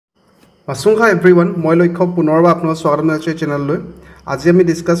Hi everyone, মই লক্ষ্য পুনৰবাৰ আপোনাক স্বাগতম জনাইছো চেনেললৈ। আজি আমি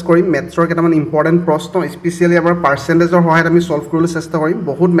ডিসকাস কৰিম মেথছৰ কেইটামান ইম্পৰ্টেন্ট প্ৰশ্ন স্পেশালি আমাৰ পাৰ্চেন্টেজৰ সহায়ত আমি সলভ কৰিবলৈ চেষ্টা কৰিম।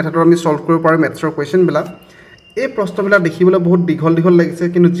 বহুত মেথডত আমি সলভ কৰিব পাৰো মেথছৰ কোৱেশ্চন বিলাক। এই প্ৰশ্নবিলাক দেখিবলৈ বহুত দীঘল লাগিছে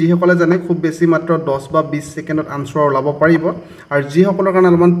কিন্তু যিসকলে জানে খুব বেছি মাত্ৰ 10 বা 20 সেকেন্ডত আনসাৰ ওলাব পাৰিব আৰু যিসকলৰ কাৰণে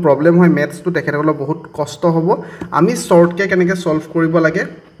অলপমান প্ৰবলেম হয় মেথছটো তেখেতসকলৰ বহুত কষ্ট হ'ব। আমি শৰ্টকে কেনেকৈ সলভ কৰিব লাগে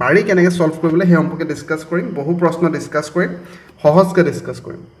পাৰি কেনেকৈ সলভ কৰিবলৈ সেই সম্পৰ্কে ডিসকাস কৰিম। বহু প্ৰশ্ন ডিসকাস কৰিম, সহজকৈ ডিসকাস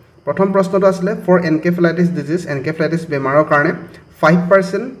কৰিম। প্ৰথম প্ৰশ্নটো আছিল ফৰ এনকেফেলাইটিছ ডিজিজ এনকেফেলাইটিছ বেমাৰৰ কাৰণে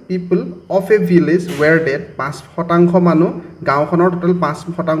 5% people of a village were dead 5% মানুহ গাঁওখনৰ টোটাল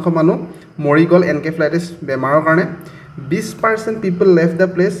 5% মানুহ মৰি গল এনকেফেলাইটিছ বেমাৰৰ কাৰণে 20% people left the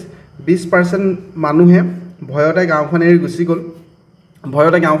place 20% মানুহে ভয়তে গাঁওখন এৰি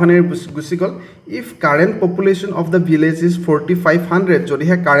গুচি গল if current population of the village is 4500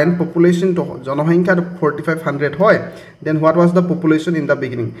 যদিহে current population to জনসংখ্যা 4500 হয় then what was the population in the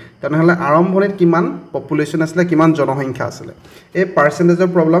beginning তেনেহলে আৰম্ভণিত কিমান population আছিল কিমান জনসংখ্যা আছিল এই পাৰ্চেন্টেজৰ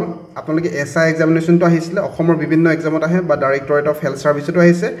প্ৰবলেম আপোনালোকে এসআই এক্সামিনেশনটো আহিছিল অসমৰ বিভিন্ন এক্সামত আহে বা ডাইৰেক্টৰেট অফ হেলথ সাৰ্ভিসটো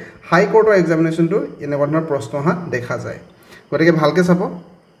আহিছে হাই কোৰ্টৰ এক্সামিনেশনটো এনেকুৱা ধৰণৰ প্ৰশ্ন হা দেখা যায় গতিকে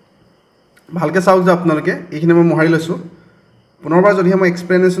ভালকে চাওক যে আপোনালোকে এইখিনি মই মোহাৰি লৈছো পুনৰবাৰ যদি মই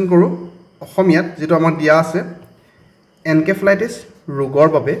এক্সপ্লেনেশন কৰো অসমীয়াত যেটো আমাৰ দিয়া আছে এনকেফেলাইটিছ ৰোগৰ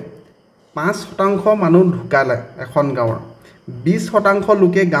বাবে 5% মানুহ ঢুকালে এখন গাঁৱৰ 20%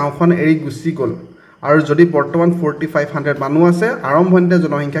 লোকে গাঁওখন এৰি গুচি গল আৰু যদি বৰ্তমান 4500 মানুহ আছে আৰম্ভণিতে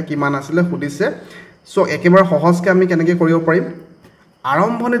জনসংখ্যা কিমান আছিল খুদিছে সো একেবাৰে সহজকৈ আমি কেনেকৈ কৰিব পাৰিম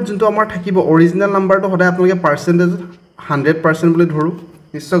আৰম্ভণিত যোনটো আমাৰ থাকিব অৰিজিনাল নাম্বাৰটো সদায় আপোনালোকে পাৰ্চেন্টেজ 100% বুলি ধৰো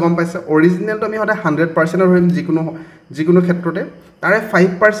নিশ্চয় গম পাইছে অৰিজিনালটো আমি সদায় 100% ধৰিম যিকোনো ক্ষেত্ৰতে তাৰে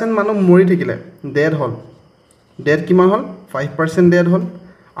 5% মানুহ মৰি থাকিলে ডেড হল ডেড কিমান হল 5% ডেড হল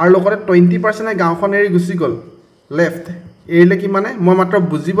আৰু লগতে 20% এ গাঁওখন এৰি গুচি গল লেফট এৰিলে কি মানে মই মাত্ৰ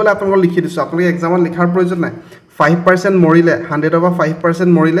বুজিবলৈ আপোনাক লিখি দিছো আপোনালোকে এক্সামত লিখাৰ প্ৰয়োজন নাই 5% মৰিলে 100 অফ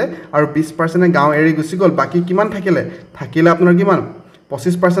 5% মৰিলে আৰু 20% এ গাঁও এৰি গুচি গল বাকি কিমান থাকিলে আপোনাৰ কিমান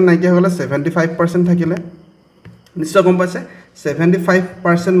 25% নাইকিয়া হলে 75% থাকিলে নিশ্চয় গম পাইছে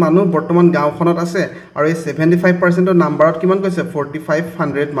 75% মানুহ বৰ্তমান গাঁওখনত আছে আৰু এই 75% ৰ নাম্বাৰত কিমান কৈছে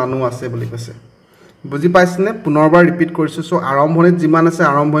 4500 মানুহ আছে বুলি কৈছে বুজি পাইছনে পুনৰবাৰ ৰিপিট কৰিছো সো আৰম্ভণিত যিমান আছে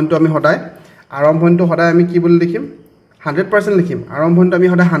আৰম্ভণিটো সদায় আমি কি বুলি লিখিম 100% লিখিম আৰম্ভণিটো আমি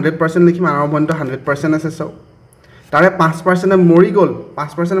সদায় 100% লিখিম আৰম্ভণিটো 100% আছে সো তাৰে 5% মৰি গল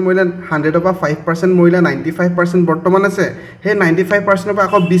 5% মৰিলে 100 অফ 5% মৰিলে 95% বৰ্তমান আছে হে 95% পৰা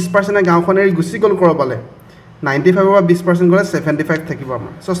আকৌ 20% এ গাঁওখন এৰি গুচি গল কৰবালে 95 বা 20% গলে 75 থাকিব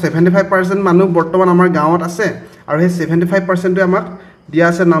আমাৰ সো 75% মানুহ বৰ্তমান আমাৰ গাঁৱত আছে আৰু হে 75% টো আমাক দিয়া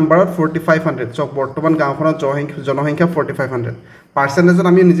আছে নাম্বাৰত 4500 সো বৰ্তমান গাঁওখনত জনসংখ্যা 4500 পাৰ্চেন্টেজত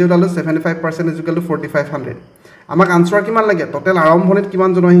আমি নিজে উলালো 75% 4500 আমাক আনসাৰ কিমান লাগে টোটাল আৰম্ভণিত কিমান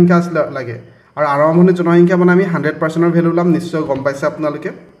জনসংখ্যা আছিল লাগে আৰু আৰম্ভণিত জনসংখ্যা মানে আমি 100% ৰ ভ্যালু উলাম নিশ্চয় গম পাইছে আপোনালোকে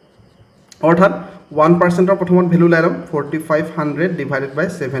অৰ্থাৎ 1% ৰ প্ৰথমত ভ্যালু লাই লম 4500 ডিভাইডেড বাই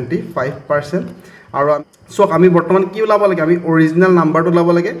 75% আৰু সো আমি বৰ্তমান কি উলাব লাগে আমি অৰিজিনাল নাম্বাৰটো উলাব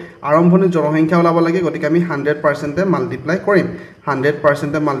লাগে আৰম্ভণিত জনসংখ্যা উলাব লাগে গতিকে আমি 100% এ মাল্টিপ্লাই কৰিম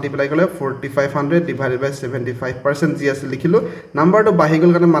 100% এ মাল্টিপ্লাই কৰিলে 4500 ডিভাইডেড বাই 75% জি আছে লিখিলো নাম্বাৰটো বাহি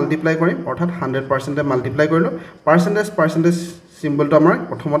গল কাৰণে মাল্টিপ্লাই কৰিম অৰ্থাৎ 100% এ মাল্টিপ্লাই কৰিলো পাৰ্চেন্টেজ সিম্বলটো আমাৰ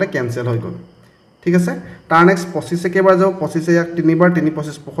প্ৰথমতে ক্যান্সেল হৈ গল ঠিক আছে তাৰ নেক্সট 25 কেবাৰ যাব 25 ইয়াক 3 বাৰ 3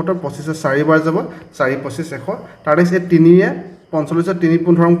 25 75 25 4 বাৰ যাব 4 25 100 তাৰ নেক্সট 3 এ 45 3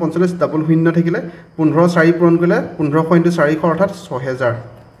 15 45 ডাবল শূন্য থাকিলে 15 4 পূৰণ কৰিলে 1500 400 অৰ্থাৎ 6000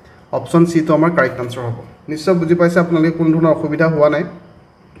 অপচন সি তো আমাৰ কাৰেক্ট আনসাৰ হ'ব নিশ্চয় বুজি পাইছে আপোনালোকে কোনো ধৰণৰ অসুবিধা হোৱা নাই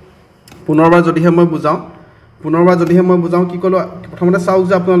পুনৰবাৰ যদিহে মই বুজাও কি কলো প্ৰথমতে চাওক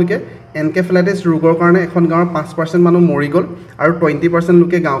যে আপোনালোকে এনকেফেলাইটিছ ৰোগৰ কাৰণে এখন গাঁৱৰ 5% মানুহ মৰি গল আৰু 20%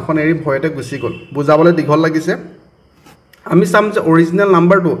 লোকে গাঁওখন এৰি ভয়তে গুচি গল বুজাবলৈ দীঘল লাগিছে আমি চাম যে অৰিজিনাল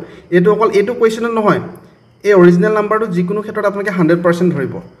নাম্বাৰটো এটো অকল এটো কোৱেশ্চনত নহয় এই অৰিজিনাল নাম্বাৰটো যিকোনো ক্ষেত্ৰত আপোনালোকে 100%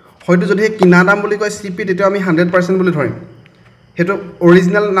 ধৰিব হয়তো যদি কিনা দাম বুলি কয় সিপি তেতিয়া আমি 100% বুলি ধৰিম হেতু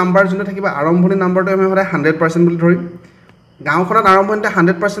অৰিজিনাল নাম্বাৰ যোনটো থাকিব আৰম্ভণি নাম্বাৰটো আমি সদায় 100% বুলি ধৰিম গাঁওখনত আৰম্ভণিতে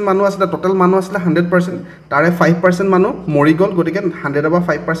 100% মানুহ আছিল টোটাল মানুহ আছিল 100% তাৰে 5% মানুহ মৰি গল গতিকে 100 বা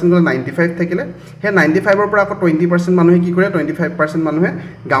 5% গলে 95 থাকিলে হে 95 ৰ পৰা আকৌ 20% মানুহে কি কৰে 25% মানুহে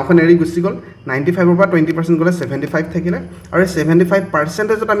গাঁওখন এৰি গুচি গল 95 ৰ পৰা 20% গলে 75 থাকিলে আৰু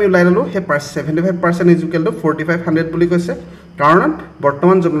 75% আমি উলাই ললো হে 75% ইজ ইকুৱেল টু 4500 বুলি কৈছে কাৰণ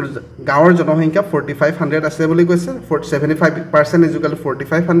বৰ্তমান গাঁৱৰ জনসংখ্যা 4500 আছে বুলি কৈছে 75% is equal to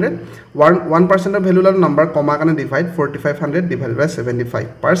 4500 1% of value number কমা কাৰণে ডিভাইড 4500 ডিভাইড বাই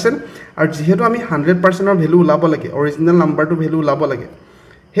 75% আৰু যেহেতু আমি 100% অৰ ভ্যালু উলাব লাগে অৰিজিনাল নাম্বাৰটো ভ্যালু উলাব লাগে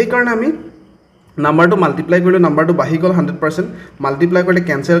সেই কাৰণে আমি নাম্বাৰটো মাল্টিপ্লাই কৰিলোঁ নাম্বাৰটো বাঢ়ি গ'ল 100% মাল্টিপ্লাই কৰিলে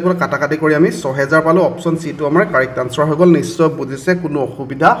কেনচেল কৰি কাটাকাটি কৰি আমি 6000 পালোঁ অপশ্যন চিটো আমাৰ কাৰেক্ট আনচাৰ হৈ গ'ল নিশ্চয় বুজিছে কোনো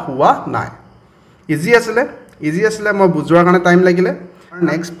অসুবিধা হোৱা নাই ইজি আছিলে মই বুজোৱাৰ কাৰণে টাইম লাগিলে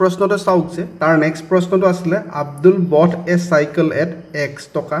নেক্সট প্ৰশ্নটো চাওক যে তাৰ নেক্সট প্ৰশ্নটো আছিলে Abdul bought a cycle at x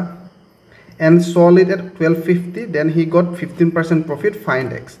টকা and sold it at 1250 then he got 15% profit find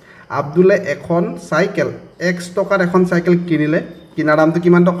x আব্দুলে এখন সাইকেল x টকাত এখন সাইকেল কিনিলে কিনা দামটো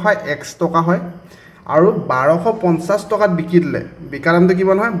কিমান টকা হয় x টকা হয় আৰু 1250 টকাত বিকি দিলে বিকা দামটো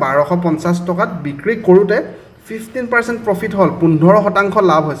কিমান হয় 1250 টকাত বিক্ৰী কৰোতে 15% প্ৰফিট হল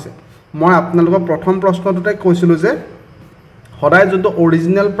 15% লাভ হৈছে মই আপোনালোকক প্ৰথম প্ৰশ্নটোতে কৈছিলো যে সদায় যোনটো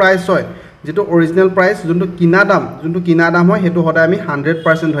অৰিজিনাল প্ৰাইস হয় যেটো অৰিজিনাল প্ৰাইস যোনটো কিনা দাম হয় হেতু সদায় আমি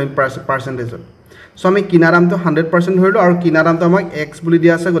 100% ধৰিম পাৰ্সেন্টেজত সো আমি কিনা দামটো 100% ধৰিলো আৰু কিনা দামটো আমাক x বুলি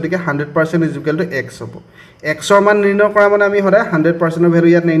দিয়া আছে গতিকে 100% = x হ'ব x ৰ মান নিৰ্ণয় কৰা মানে আমি সদায় 100% ৰ ভ্যালু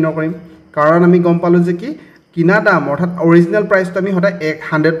ইয়াত নিৰ্ণয় কৰিম কাৰণ আমি গম পালো যে কি কিনা দাম অৰ্থাৎ অৰিজিনাল প্ৰাইসটো আমি সদায়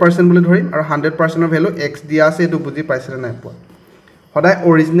 100% বুলি ধৰিম আৰু 100% ৰ ভ্যালু x দিয়া আছে এটো বুজি পাইছনে নাই পোৱা সদায়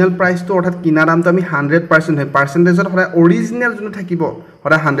অৰিজিনাল প্ৰাইসটো অৰ্থাৎ কিনা দামটো আমি 100% হয় পাৰ্সেন্টেজত সদায় অৰিজিনাল যোনটো থাকিব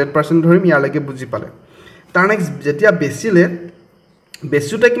সদায় 100% ধৰিম ইয়ালৈকে বুজি পালে তাৰ নেক্সট যেতিয়া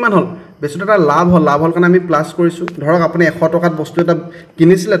বেছুতে কিমান হল বেছুতে এটা লাভ হল কাৰণ আমি প্লাস কৰিছো ধৰক আপুনি 100 টকাত বস্তু এটা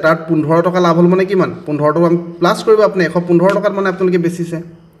কিনিছিলে তাত 15 টকা লাভ হল মানে কিমান 15 টকা আমি প্লাস কৰিব আপুনি 115 টকাত মানে আপোনালোকে বেচিছে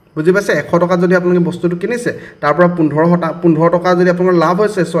বুজি পাইছে 100 টকা যদি আপোনালোকে বস্তুটো কিনিছে তাৰ পৰা 15 টকা যদি আপোনাৰ লাভ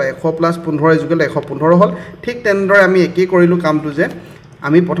হৈছে সো 100 + 15 115 হল ঠিক তেনেদৰে আমি একেই কৰিলো কামটো যে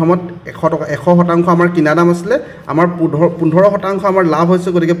আমি প্ৰথমত 100 টকা 100% আমাৰ কিনা দাম আছিল আমাৰ 15% আমাৰ লাভ হৈছে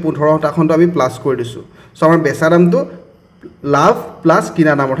গতিকে 15% আমি প্লাস কৰি দিছো সো আমাৰ বেচা দামটো লাভ প্লাস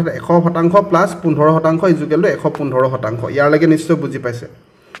কিনা দাম অৰ্থাৎ 100% প্লাস 15% = 115% ইয়াৰ লাগে নিশ্চয় বুজি পাইছে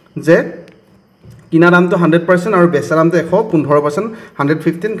যে কিনা দামটো 100% আৰু বেচা দামটো 115%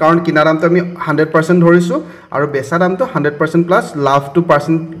 115 কাৰণ কিনা দামটো আমি 100% ধৰিছো আৰু বেচা দামটো 100% প্লাস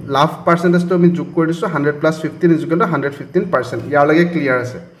লাভ পাৰ্সেন্টেজটো আমি যোগ কৰি দিছো 100 + 15 = 115% ইয়াৰ লাগে ক্লিয়াৰ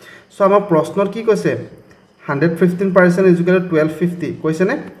আছে সো আমাৰ প্ৰশ্নত কি কৈছে 115% = 1250 কৈছে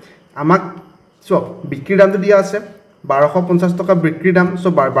নে আমাক চক বিক্ৰী দামটো দিয়া আছে 1250 টকা বিক্ৰী দাম সো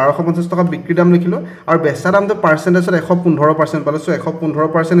 1250 টকা বিক্ৰী দাম লিখিলো আৰু বেচা দামটো পাৰ্সেন্টেজত 115% পালো সো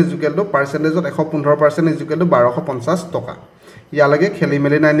 115% = পাৰ্সেন্টেজত 115% = 1250 টকা ইয়ালৈকে খেলি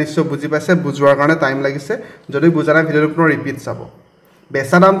মেলি নাই নিশ্চয় বুজি পাইছে বুজোৱাৰ কাৰণে টাইম লাগিছে যদি বুজা নাই ভিডিওটো পুনৰ ৰিপিট চাব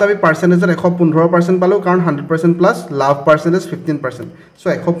বেচা দামটো আমি পাৰ্সেন্টেজত 115% পালো কাৰণ 100% প্লাস লাভ পাৰ্সেন্টেজ 15% সো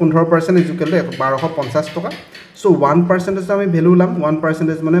 115% = 1250 টকা সো 1% আমি ভ্যালু লাম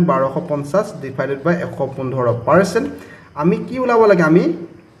 1% মানে 1250 ডিভাইডেড বাই 115% আমি কি উলাব লাগে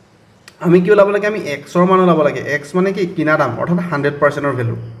আমি কি উলাব লাগে আমি x ৰ মান উলাব লাগে x মানে কি কিনা দাম অৰ্থাৎ 100% ৰ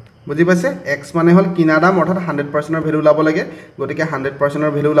ভ্যালু বুজি পাইছে x মানে হল কিনা দাম অৰ্থাৎ 100% ৰ ভ্যালু উলাব লাগে গতিকে 100% ৰ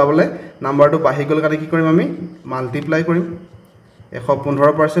ভ্যালু উলাবলে নাম্বাৰটো বাঢ়ি গল কাৰণে কি কৰিম আমি মাল্টিপ্লাই কৰিম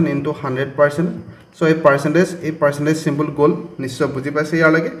 115% into 100% so এই পাৰ্সেন্টেজ সিম্বল গোল নিশ্চয় বুজি পাইছে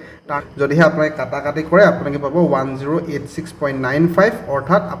ইয়াৰ লাগে যদিহে আপুনি কাটাকাটি কৰে আপোনালোকে পাব 1086.95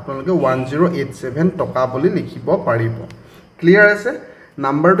 অৰ্থাৎ আপোনালোকে 1087 টকা বুলি লিখিব পাৰিব ক্লিয়াৰ আছে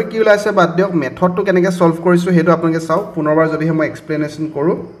নাম্বাৰটো কি ওলাইছে বাদ দিয়ক মেথডটো কেনেকৈ সলভ কৰিছো হেতু আপোনালোকে চাওক পুনৰবাৰ যদিহে মই এক্সপ্লেনেশন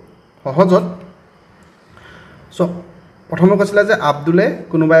কৰো সহজত সো প্ৰথমে কৈছিল যে আব্দুলে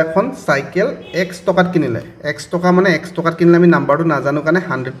কোনোবা এখন সাইকেল x টকাত কিনিলে x টকা মানে x টকাত কিনিলে আমি নাম্বাৰটো নাজানো কাৰণে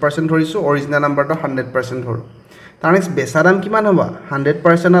 100% ধৰিছো অৰিজিনাল নাম্বাৰটো 100% ধৰো তাৰ নেক্সট বেচা দাম কিমান হ'ব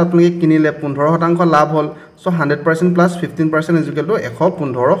 100% আপোনালোকে কিনিলে 15% লাভ হল সো 100% প্লাস 15% =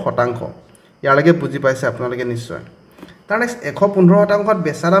 115% ইয়াৰ লাগে বুজি পাইছে আপোনালোকে নিশ্চয় তাৰ নেক্সট 115%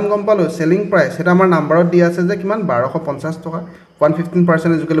 বেচা দাম গম পালো সেলিং প্ৰাইস এটা আমাৰ নাম্বাৰত দিয়া আছে যে কিমান 1250 টকা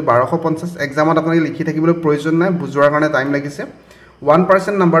 115% = 1250 এক্সামত আপোনালোকে লিখি থাকিবলৈ প্ৰয়োজন নাই বুজোৱাৰ কাৰণে টাইম লাগিছে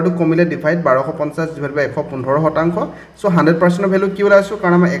 1% নাম্বাৰটো কমিলে ডিভাইড 1250 ডিভাইড বাই 115% সো 100% ৰ ভ্যালু কি ওলাইছো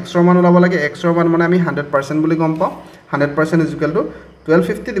কাৰণ আমাৰ x ৰ মান ওলাব লাগে x ৰ মান মানে আমি 100% বুলি গম পাও 100% =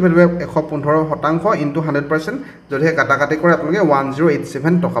 1250 ডিভাইড বাই 115% into 100% যদিহে কাটাকাটি কৰে আপোনালোকে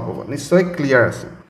 1087 টকা পাব নিশ্চয় ক্লিয়াৰ আছে